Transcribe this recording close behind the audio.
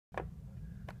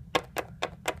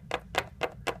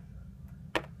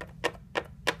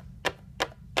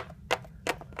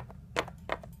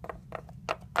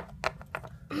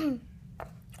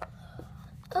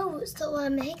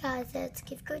Hey guys, it's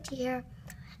Gift Gucci here,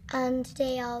 and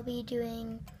today I'll be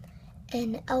doing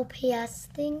an LPS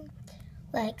thing.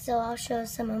 So I'll show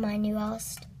some of my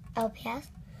newest LPS,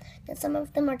 and some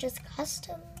of them are just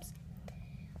customs,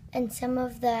 and some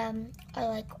of them are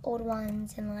like old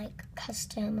ones and like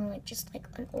custom and just like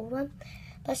an old one.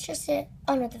 Let's just get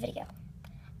on with the video.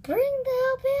 Bring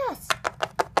the LPS!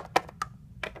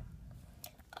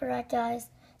 Alright guys,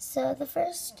 so the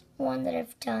first one that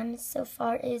I've done so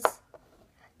far is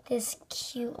this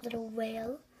cute little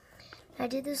whale. I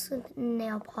did this with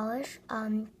nail polish.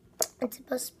 It's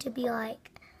supposed to be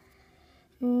like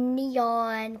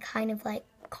neon, kind of like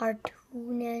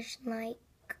cartoonish, like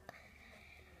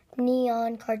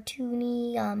neon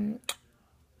cartoony,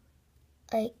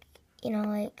 like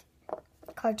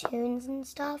cartoons and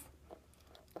stuff,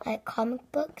 like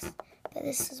comic books. But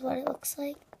this is what it looks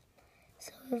like.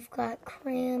 So we've got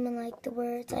crayon and like the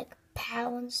words like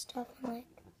POW and stuff, and like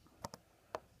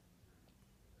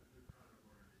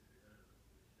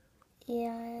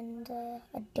and a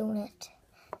donut.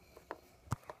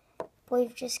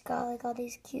 We've just got like all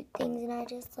these cute things, and I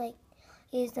just like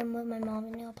used them with my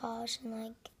mom's nail polish and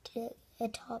like did a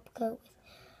top coat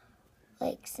with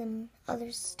like some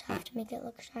other stuff to make it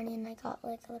look shiny, and I got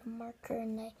like a little marker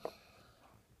and I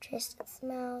traced its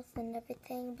mouth and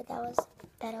everything. But that was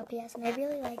that LPS, and I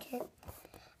really like it.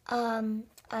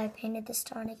 I painted the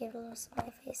star and I gave it a little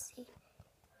smiley face. See?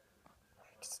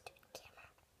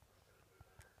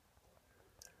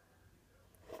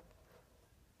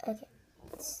 Okay,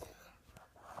 so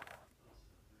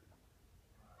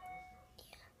yeah,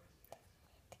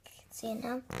 you can see it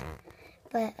now.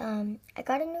 But I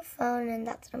got a new phone, and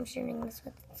that's what I'm shooting this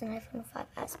with. It's an iPhone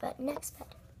 5S. But next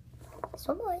bed,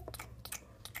 so boy.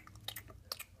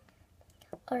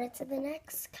 Alright, so the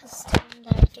next custom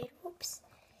that I did,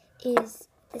 is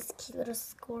this cute little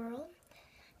squirrel.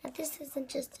 Now this isn't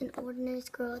just an ordinary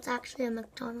squirrel; it's actually a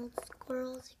McDonald's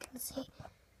squirrel, as you can see.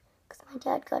 Because my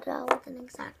dad got it out with an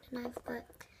X-Acto knife, but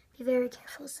be very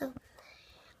careful. So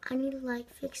I need to like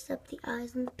fix up the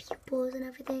eyes and the pupils and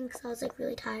everything, because I was like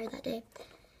really tired that day.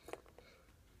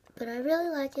 But I really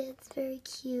like it. It's very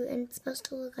cute, and it's supposed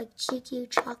to look like cheeky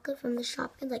chocolate from the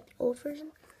shop, like the old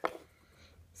version.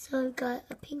 So I've got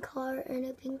a pink heart and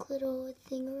a pink little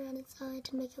thing around its eye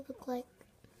to make it look like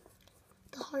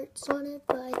the hearts on it.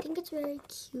 But I think it's very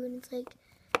cute, and it's like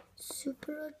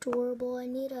super adorable. I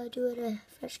need to do it a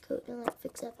fresh coat and like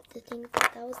fix up the thing.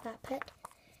 But that was that pet.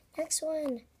 Next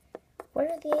one.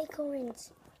 Where are the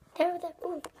acorns? There, there.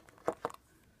 Ooh.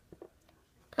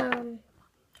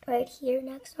 Right here.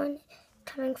 Next one,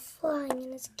 coming flying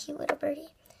in this cute little birdie.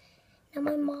 Now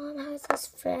my mom has this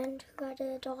friend who had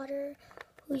a daughter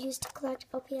who used to collect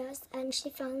LPS, and she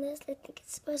found this. I think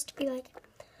it's supposed to be like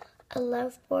a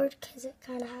love board because it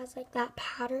kind of has like that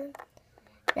pattern.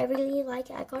 I really like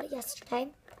it. I got it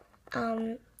yesterday. As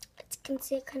you can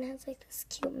see, it kind of has like this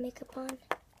cute makeup on. Let's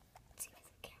see if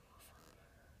the camera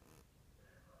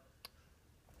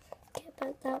will. Okay,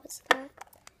 but that was that.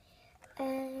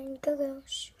 And go.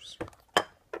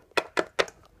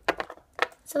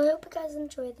 So I hope you guys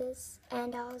enjoyed this,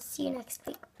 and I'll see you next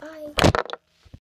week. Bye.